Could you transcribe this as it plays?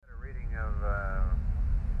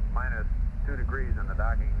2 degrees in the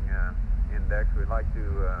docking index. We'd like to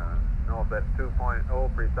know if that's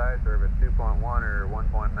 2.0 precise or if it's 2.1 or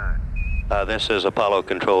 1.9. This is Apollo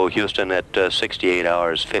Control Houston at 68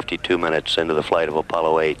 hours, 52 minutes into the flight of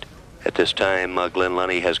Apollo 8. At this time, Glenn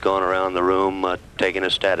Lunny has gone around the room taking a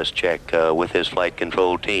status check with his flight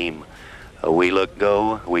control team. We look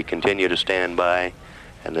go, we continue to stand by,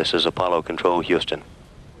 and this is Apollo Control Houston.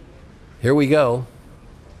 Here we go.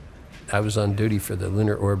 I was on duty for the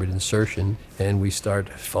lunar orbit insertion, and we start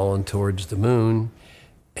falling towards the moon,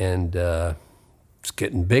 and it's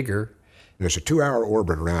getting bigger. There's a 2-hour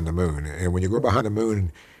orbit around the moon, and when you go behind the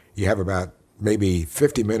moon, you have about maybe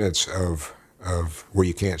 50 minutes of where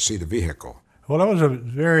you can't see the vehicle. Well, it was a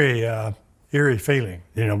very eerie feeling.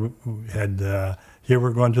 You know, we had, here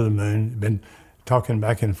we're going to the moon, been talking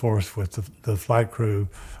back and forth with the flight crew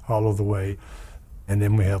all of the way, and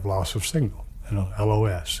then we have loss of signal, you know,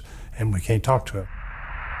 LOS, and we can't talk to it.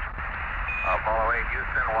 Apollo 8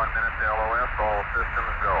 Houston, 1 minute to LOS, all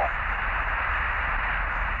systems go.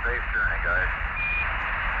 Safe journey, guys.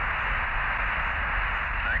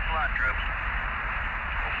 Thanks a lot, troops.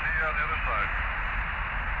 We'll see you on the other side.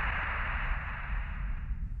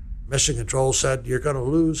 Mission Control said, you're going to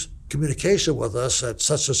lose communication with us at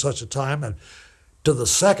such and such a time, and to the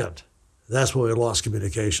second, that's when we lost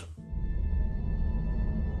communication.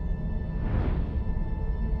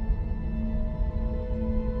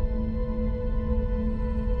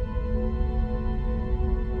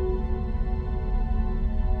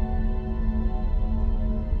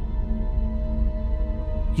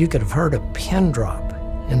 You could have heard a pin drop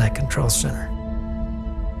in that control center.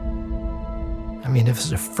 I mean, it was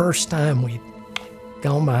the first time we'd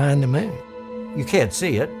gone behind the moon. You can't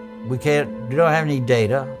see it. We don't have any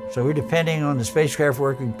data, so we're depending on the spacecraft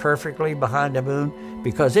working perfectly behind the moon,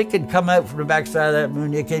 because it could come out from the backside of that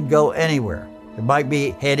moon, it could go anywhere. It might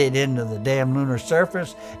be headed into the damn lunar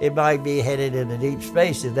surface, it might be headed into deep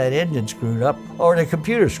space if that engine screwed up or the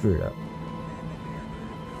computer screwed up.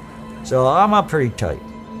 So I'm up pretty tight.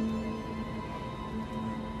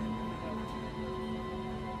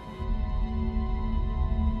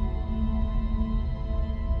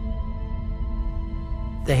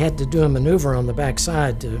 They had to do a maneuver on the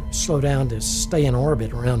backside to slow down to stay in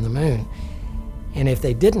orbit around the moon. And if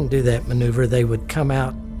they didn't do that maneuver, they would come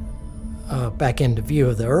out back into view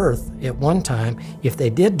of the Earth at one time. If they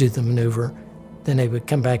did do the maneuver, then they would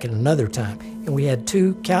come back at another time. And we had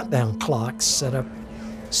 2 countdown clocks set up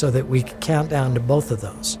so that we could count down to both of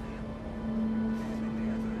those.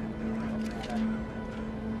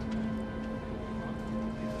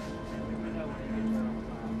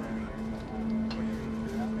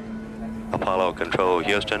 Apollo Control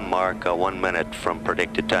Houston, mark 1 minute from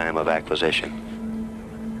predicted time of acquisition.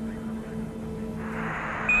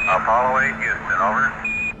 Apollo 8 Houston, over.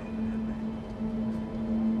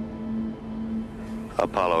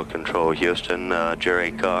 Apollo Control Houston,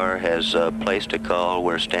 Jerry Carr has placed a call.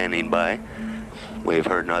 We're standing by. We've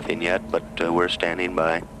heard nothing yet, but we're standing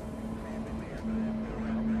by.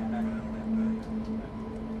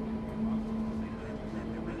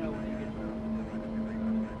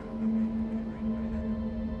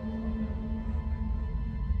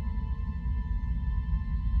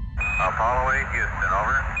 Apollo 8 Houston,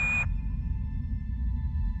 over.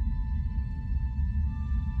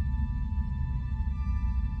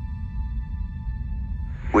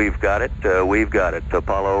 We've got it. We've got it.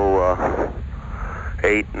 Apollo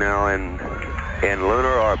 8 now in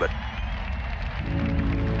lunar orbit.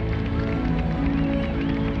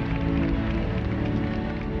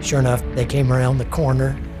 Sure enough, they came around the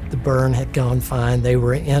corner. The burn had gone fine. They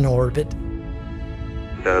were in orbit.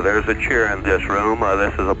 There's a cheer in this room.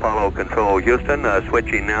 This is Apollo Control Houston,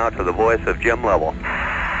 switching now to the voice of Jim Lovell.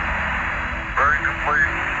 Very complete.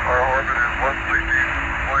 Our orbit is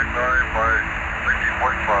 160.9 by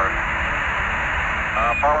 60.5.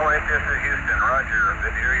 Apollo 8, this is Houston. Roger.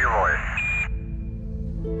 Good to hear your voice.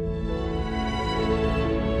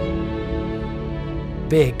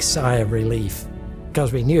 Big sigh of relief,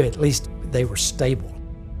 because we knew at least they were stable.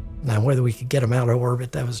 Now, whether we could get them out of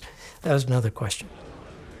orbit, that was another question.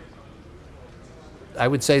 I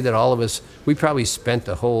would say that all of us, we probably spent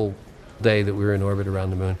the whole day that we were in orbit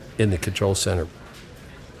around the moon in the control center.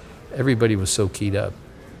 Everybody was so keyed up.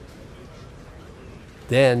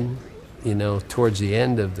 Then, you know, towards the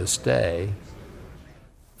end of the stay,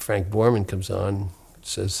 Frank Borman comes on,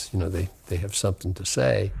 says, you know, they have something to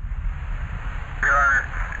say. We are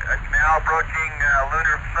now approaching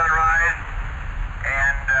lunar sunrise,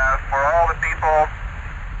 and for all the people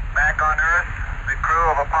back on Earth, the crew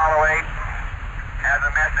of Apollo 8 has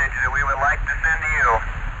a message that we would like to send to you.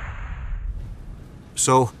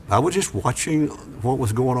 So I was just watching what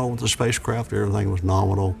was going on with the spacecraft. Everything was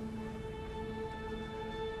nominal.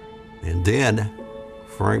 And then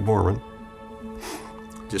Frank Borman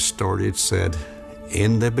just said,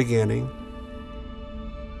 in the beginning,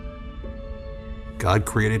 God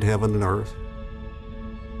created heaven and earth.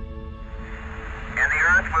 And the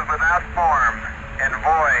earth was without form and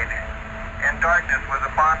void, and darkness was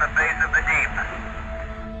upon the face of the deep.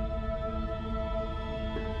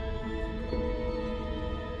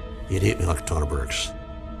 It hit me like a ton of bricks.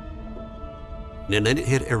 And then it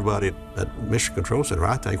hit everybody at Mission Control Center,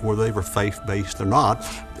 I think, whether they were faith-based or not,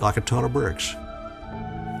 like a ton of bricks.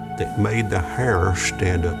 That made the hair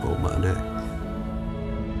stand up on my neck.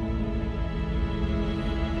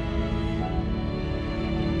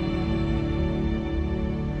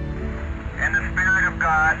 And the Spirit of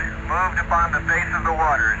God moved upon the face of the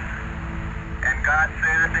waters, and God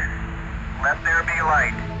said, "Let there be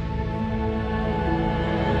light."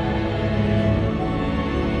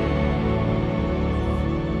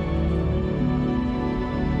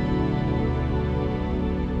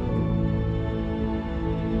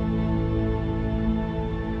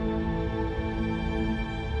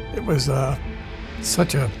 It was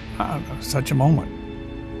such a moment.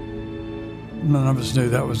 None of us knew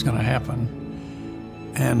that was going to happen,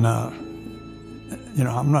 and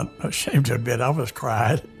I'm not ashamed to admit I was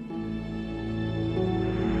crying.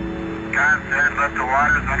 God said, "Let the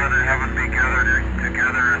waters under the heaven be gathered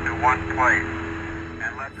together into one place."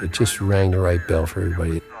 And let the It just rang the right bell for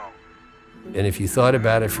everybody. And if you thought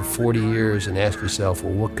about it for 40 years and asked yourself,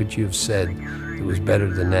 well, what could you have said that was better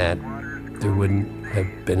than that, there wouldn't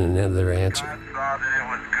have been another answer. God saw that it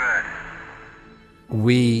was good.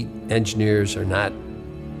 We engineers are not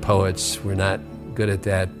poets. We're not good at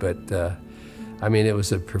that, but it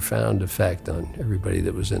was a profound effect on everybody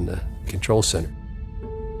that was in the control center. And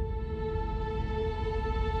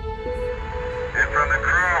from the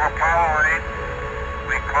crew of Apollo 8,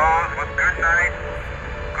 we close with good night,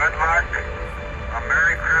 good luck, a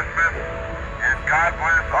Merry Christmas, and God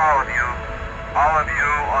bless all of you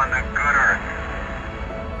on the good earth.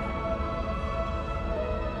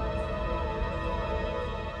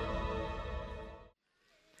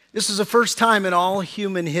 This is the first time in all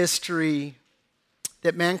human history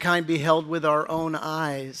that mankind beheld with our own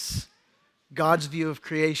eyes God's view of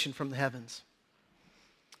creation from the heavens.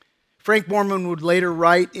 Frank Borman would later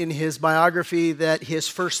write in his biography that his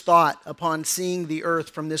first thought upon seeing the earth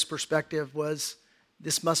from this perspective was,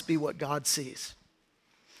 this must be what God sees.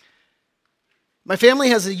 My family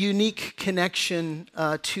has a unique connection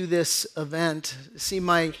to this event. See,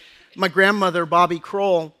 my grandmother, Bobby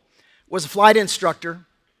Kroll, was a flight instructor,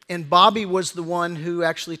 and Bobby was the one who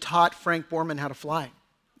actually taught Frank Borman how to fly.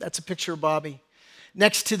 That's a picture of Bobby.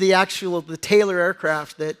 Next to the Taylor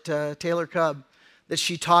aircraft, Taylor Cub, that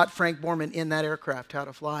she taught Frank Borman in that aircraft how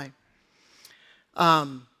to fly. A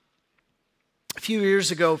few years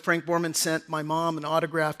ago, Frank Borman sent my mom an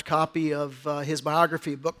autographed copy of his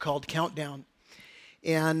biography, a book called Countdown.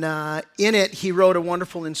 And in it, he wrote a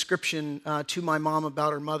wonderful inscription to my mom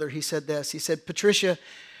about her mother. He said this, he said, "Patricia,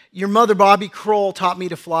 your mother, Bobby Kroll, taught me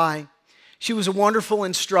to fly. She was a wonderful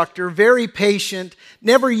instructor, very patient,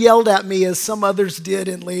 never yelled at me as some others did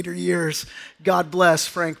in later years. God bless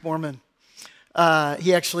Frank Borman."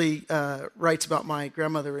 He actually writes about my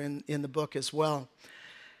grandmother in the book as well.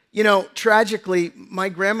 You know, tragically, my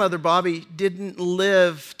grandmother, Bobby, didn't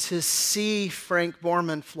live to see Frank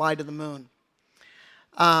Borman fly to the moon.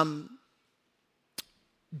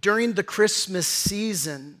 During the Christmas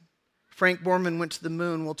season, Frank Borman went to the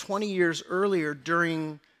moon. Well, 20 years earlier,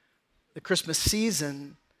 during the Christmas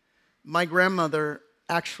season, my grandmother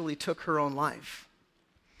actually took her own life.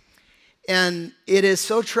 And it is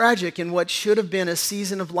so tragic in what should have been a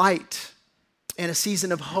season of light and a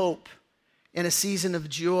season of hope and a season of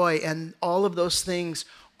joy, and all of those things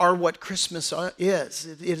are what Christmas is.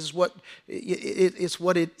 It's what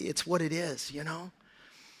it is, you know.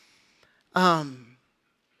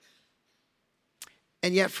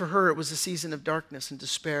 And yet for her, it was a season of darkness and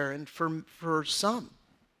despair. And for some,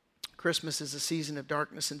 Christmas is a season of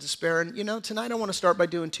darkness and despair. And, you know, tonight I want to start by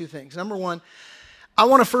doing two things. Number one, I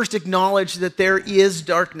want to first acknowledge that there is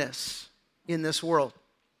darkness in this world.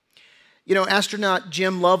 You know, astronaut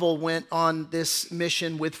Jim Lovell went on this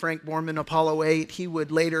mission with Frank Borman, Apollo 8. He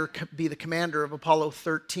would later be the commander of Apollo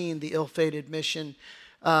 13, the ill-fated mission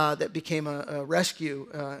that became a rescue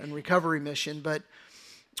and recovery mission. But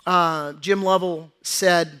Jim Lovell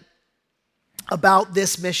said about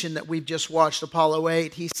this mission that we've just watched, Apollo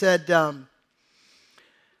 8, he said,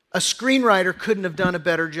 a screenwriter couldn't have done a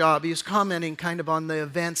better job. He was commenting kind of on the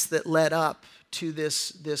events that led up to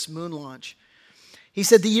this moon launch. He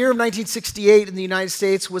said the year of 1968 in the United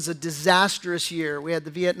States was a disastrous year. We had the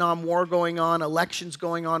Vietnam War going on, elections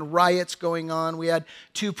going on, riots going on. We had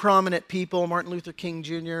two prominent people, Martin Luther King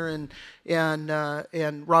Jr.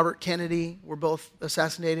 and Robert Kennedy, were both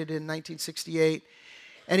assassinated in 1968.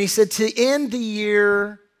 And he said to end the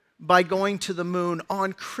year by going to the moon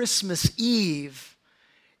on Christmas Eve,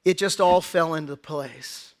 it just all fell into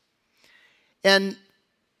place. And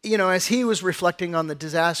you know, as he was reflecting on the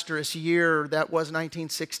disastrous year that was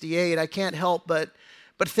 1968, I can't help but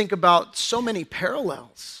think about so many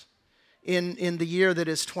parallels in the year that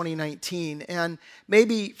is 2019. And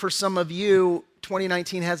maybe for some of you,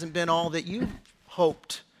 2019 hasn't been all that you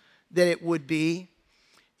hoped that it would be.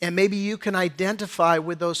 And maybe you can identify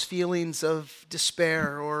with those feelings of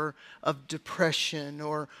despair or of depression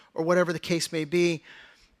or whatever the case may be.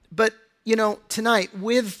 But you know, tonight,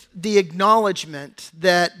 with the acknowledgement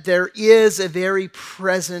that there is a very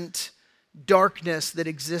present darkness that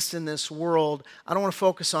exists in this world, I don't want to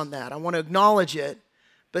focus on that. I want to acknowledge it.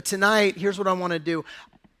 But tonight, here's what I want to do.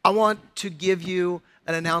 I want to give you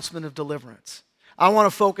an announcement of deliverance. I want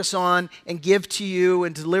to focus on and give to you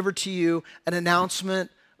and deliver to you an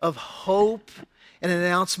announcement of hope and an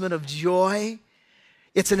announcement of joy.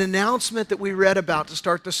 It's an announcement that we read about to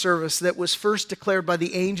start the service that was first declared by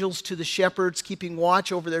the angels to the shepherds keeping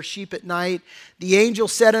watch over their sheep at night. The angel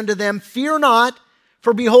said unto them, "Fear not,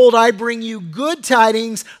 for behold, I bring you good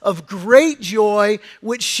tidings of great joy,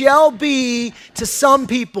 which shall be to some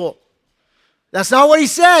people." That's not what he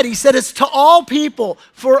said. He said it's to all people.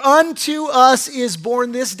 "For unto us is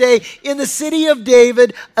born this day in the city of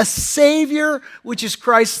David a Savior, which is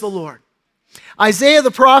Christ the Lord." Isaiah the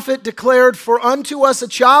prophet declared, "For unto us a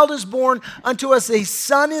child is born, unto us a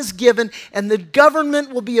son is given, and the government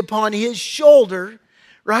will be upon his shoulder,"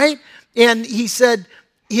 right? And he said,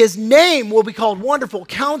 "His name will be called Wonderful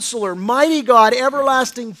Counselor, Mighty God,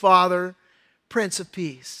 Everlasting Father, Prince of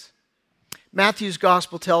Peace." Matthew's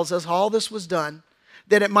gospel tells us all this was done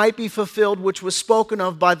that it might be fulfilled which was spoken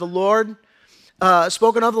of the Lord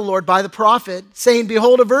by the prophet, saying,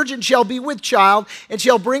 "Behold, a virgin shall be with child, and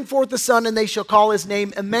shall bring forth a son, and they shall call his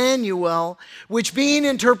name Emmanuel," which being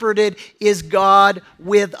interpreted is God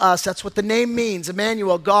with us. That's what the name means,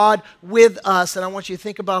 Emmanuel, God with us. And I want you to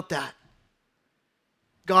think about that.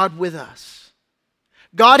 God with us.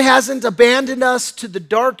 God hasn't abandoned us to the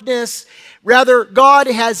darkness. Rather, God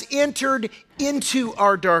has entered into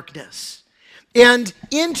our darkness. And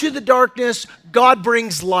into the darkness, God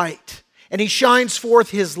brings light. And he shines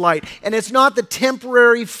forth his light. And it's not the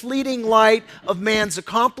temporary, fleeting light of man's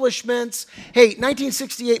accomplishments. Hey,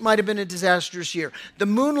 1968 might have been a disastrous year. The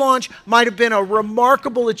moon launch might have been a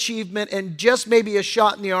remarkable achievement and just maybe a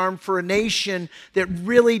shot in the arm for a nation that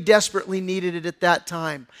really desperately needed it at that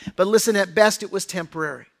time. But listen, at best it was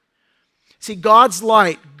temporary. See, God's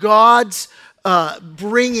light, God's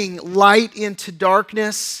bringing light into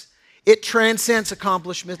darkness, it transcends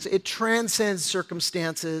accomplishments. It transcends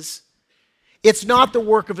circumstances. It's not the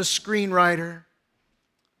work of a screenwriter.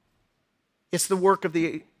 It's the work of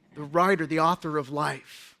the writer, the author of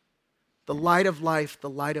life. The light of life, the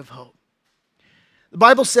light of hope. The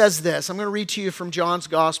Bible says this. I'm going to read to you from John's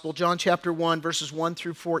Gospel, John chapter 1, verses 1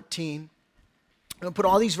 through 14. I'm going to put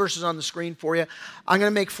all these verses on the screen for you. I'm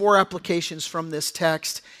going to make 4 applications from this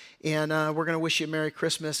text, and we're going to wish you a Merry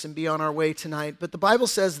Christmas and be on our way tonight. But the Bible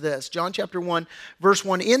says this, John chapter 1, verse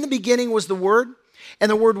 1, "In the beginning was the Word,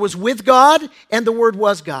 and the Word was with God, and the Word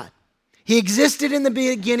was God. He existed in the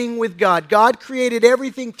beginning with God. God created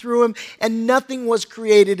everything through him, and nothing was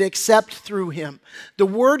created except through him. The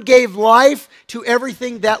Word gave life to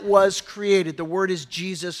everything that was created." The Word is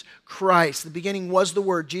Jesus Christ. The beginning was the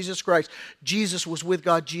Word, Jesus Christ. Jesus was with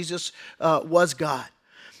God. Jesus was God.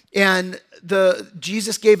 And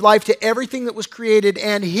Jesus gave life to everything that was created,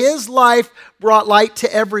 and his life brought light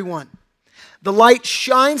to everyone. The light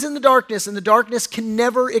shines in the darkness, and the darkness can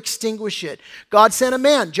never extinguish it. God sent a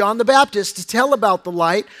man, John the Baptist, to tell about the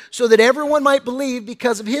light so that everyone might believe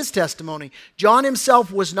because of his testimony. John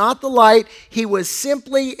himself was not the light. He was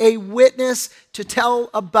simply a witness to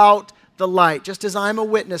tell about the light, just as I'm a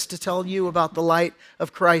witness to tell you about the light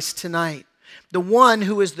of Christ tonight. The one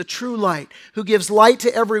who is the true light, who gives light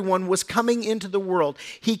to everyone, was coming into the world.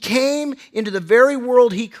 He came into the very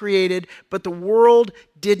world he created, but the world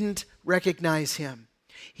didn't recognize him.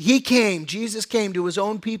 Jesus came to his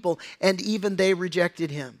own people, and even they rejected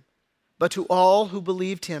him. But to all who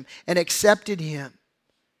believed him and accepted him,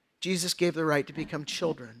 Jesus gave the right to become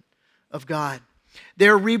children of God. They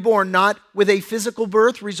are reborn not with a physical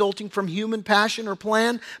birth resulting from human passion or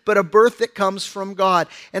plan, but a birth that comes from God.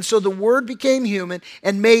 And so the Word became human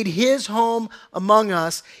and made his home among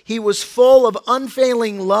us. He was full of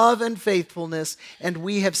unfailing love and faithfulness, and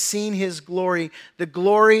we have seen his glory, the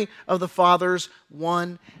glory of the Father's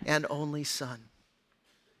one and only Son.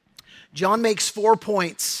 John makes 4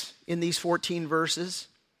 points in these 14 verses.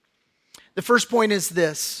 The first point is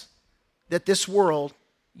this, that this world,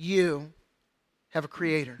 you have a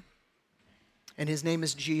creator, and his name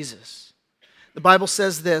is Jesus. The Bible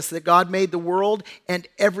says this, that God made the world and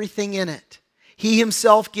everything in it. He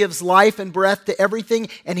himself gives life and breath to everything,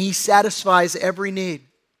 and he satisfies every need.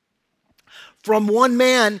 From one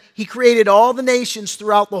man, he created all the nations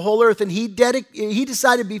throughout the whole earth, and he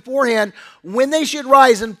decided beforehand when they should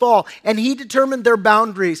rise and fall, and he determined their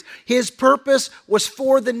boundaries. His purpose was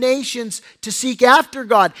for the nations to seek after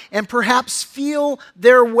God and perhaps feel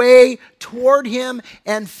their way toward him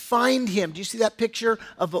and find him. Do you see that picture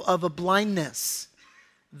of a blindness?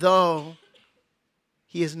 Though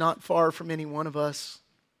he is not far from any one of us,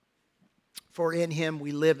 for in him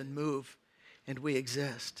we live and move and we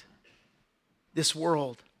exist. This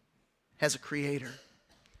world has a creator.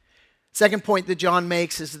 Second point that John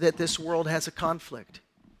makes is that this world has a conflict.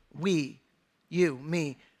 We, you,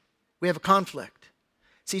 me, we have a conflict.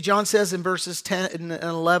 See, John says in verses 10 and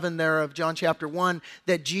 11 there of John chapter 1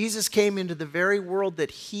 that Jesus came into the very world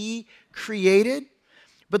that he created,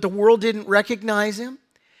 but the world didn't recognize him.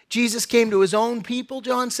 Jesus came to his own people,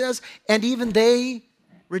 John says, and even they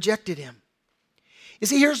rejected him. You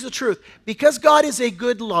see, here's the truth. Because God is a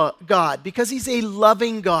good God, because he's a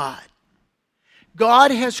loving God, God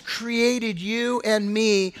has created you and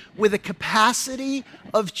me with a capacity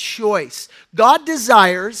of choice. God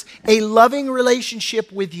desires a loving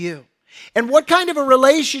relationship with you. And what kind of a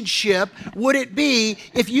relationship would it be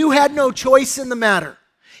if you had no choice in the matter?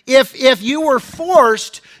 If you were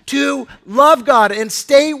forced to love God and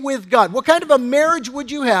stay with God, what kind of a marriage would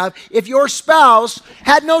you have if your spouse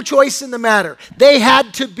had no choice in the matter? They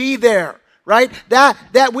had to be there, right?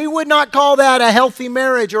 That we would not call that a healthy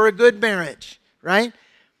marriage or a good marriage, right?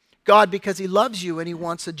 God, because he loves you and he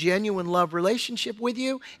wants a genuine love relationship with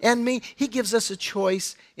you and me, he gives us a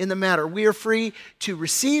choice in the matter. We are free to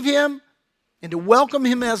receive him and to welcome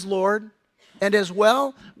him as Lord. And as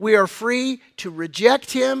well, we are free to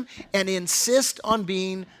reject him and insist on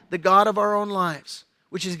being the God of our own lives,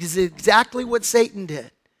 which is exactly what Satan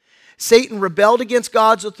did. Satan rebelled against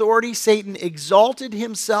God's authority. Satan exalted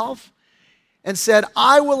himself and said,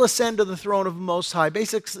 I will ascend to the throne of the Most High.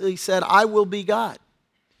 Basically said, I will be God.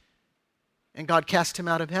 And God cast him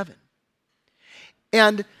out of heaven.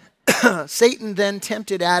 And Satan then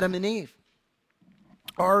tempted Adam and Eve,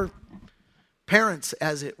 our parents,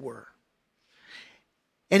 as it were.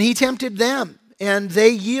 And he tempted them, and they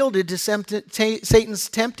yielded to Satan's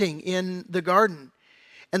tempting in the garden.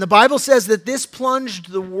 And the Bible says that this plunged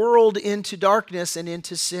the world into darkness and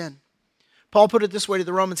into sin. Paul put it this way to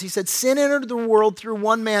the Romans. He said, sin entered the world through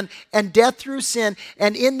one man, and death through sin.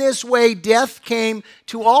 And in this way, death came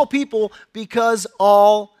to all people because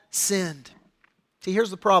all sinned. See, here's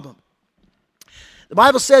the problem. The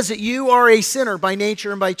Bible says that you are a sinner by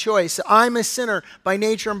nature and by choice. I'm a sinner by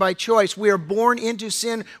nature and by choice. We are born into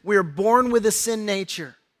sin. We are born with a sin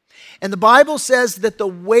nature. And the Bible says that the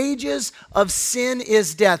wages of sin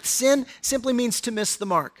is death. Sin simply means to miss the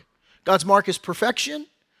mark. God's mark is perfection.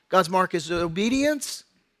 God's mark is obedience.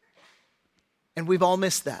 And we've all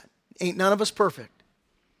missed that. Ain't none of us perfect.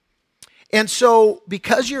 And so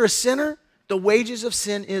because you're a sinner, the wages of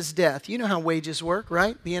sin is death. You know how wages work,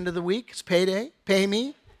 right? The end of the week, it's payday. Pay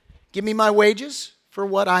me. Give me my wages for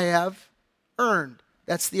what I have earned.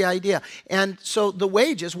 That's the idea. And so the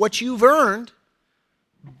wages, what you've earned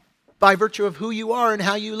by virtue of who you are and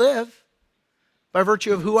how you live, by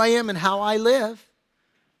virtue of who I am and how I live,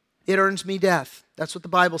 it earns me death. That's what the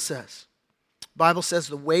Bible says. The Bible says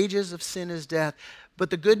the wages of sin is death. But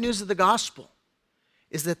the good news of the gospel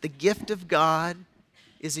is that the gift of God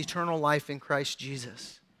is eternal life in Christ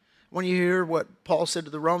Jesus. When you hear what Paul said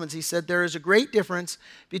to the Romans, he said, there is a great difference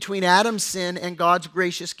between Adam's sin and God's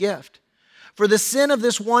gracious gift. For the sin of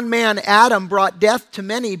this one man, Adam, brought death to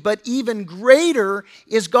many, but even greater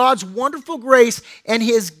is God's wonderful grace and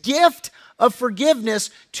his gift of forgiveness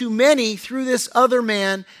to many through this other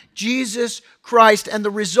man, Jesus Christ. And the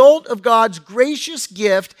result of God's gracious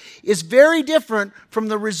gift is very different from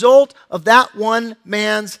the result of that one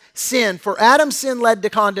man's sin. For Adam's sin led to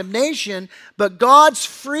condemnation, but God's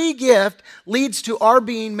free gift leads to our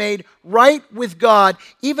being made right with God,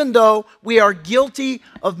 even though we are guilty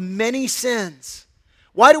of many sins.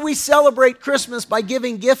 Why do we celebrate Christmas by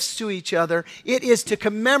giving gifts to each other? It is to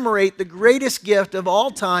commemorate the greatest gift of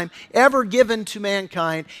all time ever given to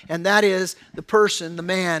mankind, and that is the person, the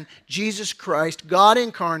man, Jesus Christ, God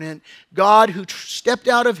incarnate, God who stepped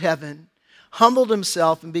out of heaven, humbled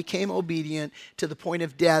himself, and became obedient to the point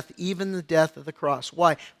of death, even the death of the cross.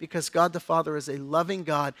 Why? Because God the Father is a loving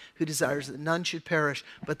God who desires that none should perish,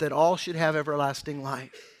 but that all should have everlasting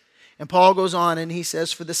life. And Paul goes on and he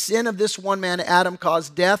says, for the sin of this one man, Adam,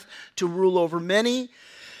 caused death to rule over many.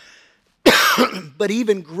 But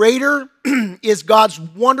even greater is God's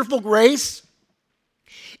wonderful grace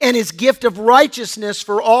and his gift of righteousness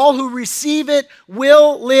for all who receive it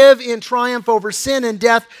will live in triumph over sin and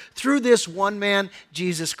death through this one man,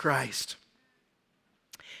 Jesus Christ.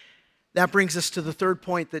 That brings us to the third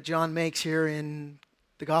point that John makes here in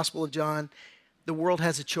the Gospel of John. The world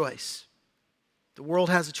has a choice. The world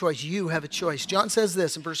has a choice. You have a choice. John says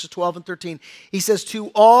this in verses 12 and 13. He says,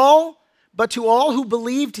 to all who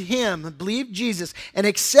believed him, believed Jesus, and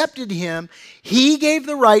accepted him, he gave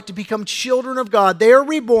the right to become children of God. They are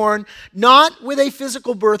reborn, not with a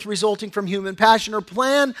physical birth resulting from human passion or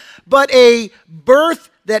plan, but a birth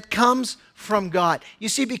that comes from God. You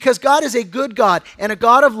see, because God is a good God and a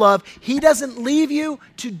God of love, he doesn't leave you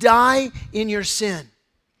to die in your sin.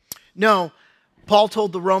 No, Paul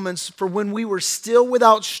told the Romans, for when we were still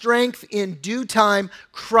without strength, in due time,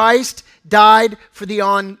 Christ died for the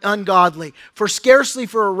ungodly. For scarcely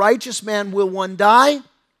for a righteous man will one die,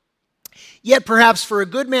 yet perhaps for a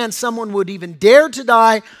good man someone would even dare to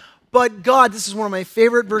die. But God, this is one of my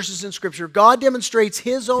favorite verses in Scripture, God demonstrates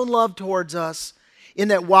his own love towards us in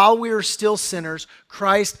that while we are still sinners,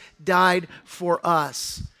 Christ died for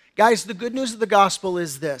us. Guys, the good news of the gospel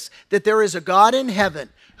is this, that there is a God in heaven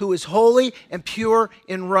who is holy and pure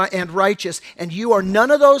and righteous, and you are none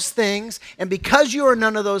of those things, and because you are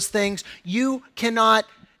none of those things, you can't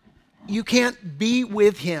be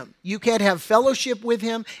with him. You can't have fellowship with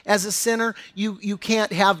him as a sinner. You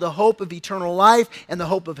can't have the hope of eternal life and the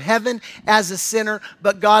hope of heaven as a sinner,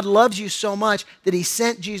 but God loves you so much that he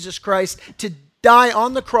sent Jesus Christ to die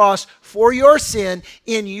on the cross for your sin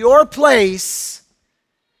in your place.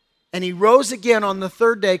 And he rose again on the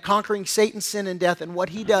third day, conquering Satan, sin, and death. And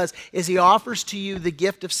what he does is he offers to you the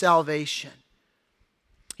gift of salvation.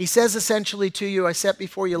 He says essentially to you, I set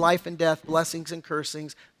before you life and death, blessings and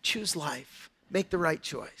cursings. Choose life. Make the right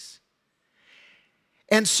choice.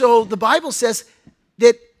 And so the Bible says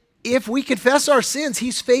that if we confess our sins,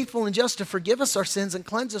 he's faithful and just to forgive us our sins and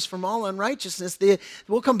cleanse us from all unrighteousness.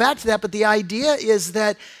 We'll come back to that, but the idea is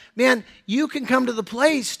that, man, you can come to the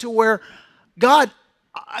place to where, God,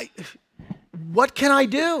 what can I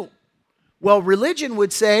do? Well, religion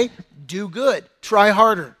would say, do good, try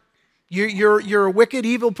harder. You're a wicked,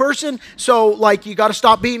 evil person, so like you got to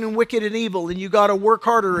stop being wicked and evil, and you got to work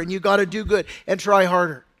harder, and you got to do good and try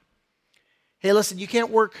harder. Hey, listen, you can't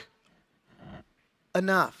work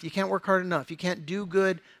enough. You can't work hard enough. You can't do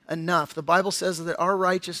good enough. The Bible says that our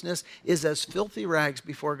righteousness is as filthy rags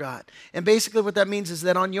before God. And basically what that means is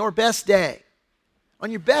that on your best day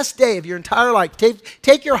of your entire life,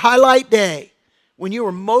 take your highlight day when you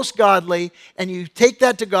were most godly, and you take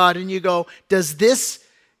that to God and you go, does this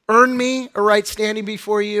earn me a right standing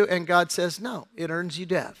before you? And God says, no, it earns you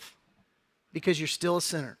death because you're still a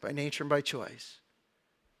sinner by nature and by choice.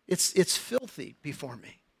 It's filthy before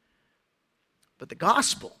me. But the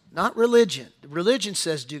gospel, not religion. The religion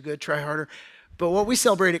says do good, try harder. But what we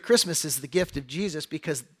celebrate at Christmas is the gift of Jesus,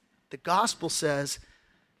 because the gospel says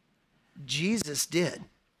Jesus did.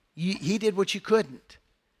 He did what you couldn't.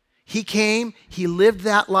 He came, he lived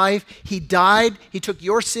that life, he died, he took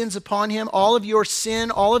your sins upon him. All of your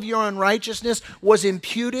sin, all of your unrighteousness was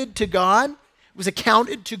imputed to God, was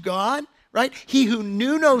accounted to God, right? He who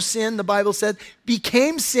knew no sin, the Bible said,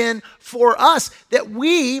 became sin for us, that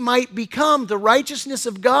we might become the righteousness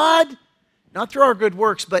of God, not through our good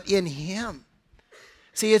works, but in him.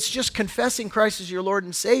 See, it's just confessing Christ as your Lord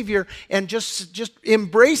and Savior and just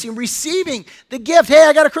embracing, receiving the gift. Hey,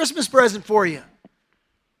 I got a Christmas present for you.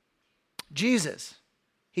 Jesus,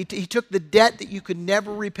 he took the debt that you could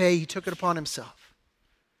never repay. He took it upon himself.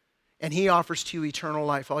 And he offers to you eternal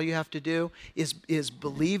life. All you have to do is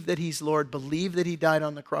believe that he's Lord, believe that he died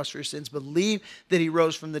on the cross for your sins, believe that he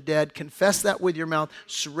rose from the dead, confess that with your mouth,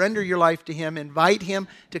 surrender your life to him, invite him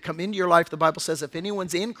to come into your life. The Bible says if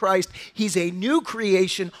anyone's in Christ, he's a new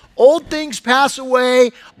creation. Old things pass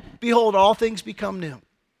away. Behold, all things become new.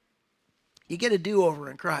 You get a do-over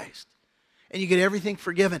in Christ. And you get everything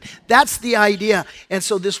forgiven. That's the idea. And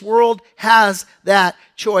so this world has that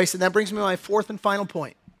choice. And that brings me to my fourth and final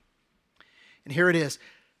point. And here it is.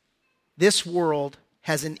 This world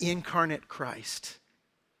has an incarnate Christ.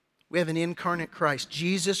 We have an incarnate Christ.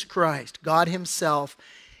 Jesus Christ, God himself,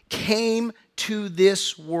 came to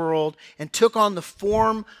this world and took on the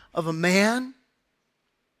form of a man.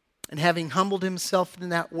 And having humbled himself in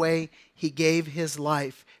that way, he gave his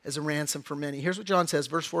life as a ransom for many. Here's what John says,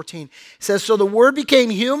 verse 14. It says, so the Word became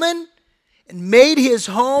human and made his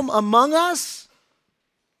home among us.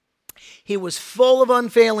 He was full of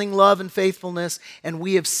unfailing love and faithfulness, and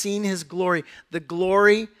we have seen his glory, the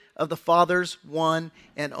glory of the Father's one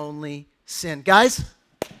and only Son. Guys,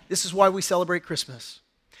 this is why we celebrate Christmas.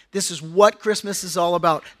 This is what Christmas is all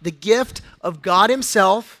about. The gift of God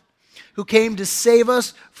himself, who came to save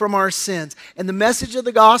us from our sins. And the message of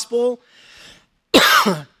the gospel,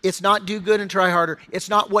 it's not do good and try harder. It's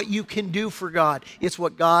not what you can do for God. It's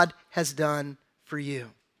what God has done for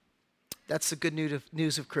you. That's the good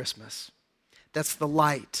news of Christmas. That's the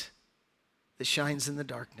light that shines in the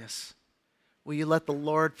darkness. Will you let the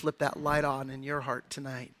Lord flip that light on in your heart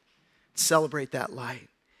tonight? Celebrate that light.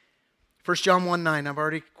 1 John 1:9, I've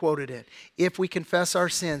already quoted it. If we confess our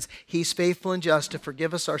sins, he's faithful and just to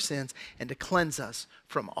forgive us our sins and to cleanse us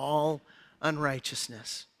from all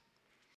unrighteousness.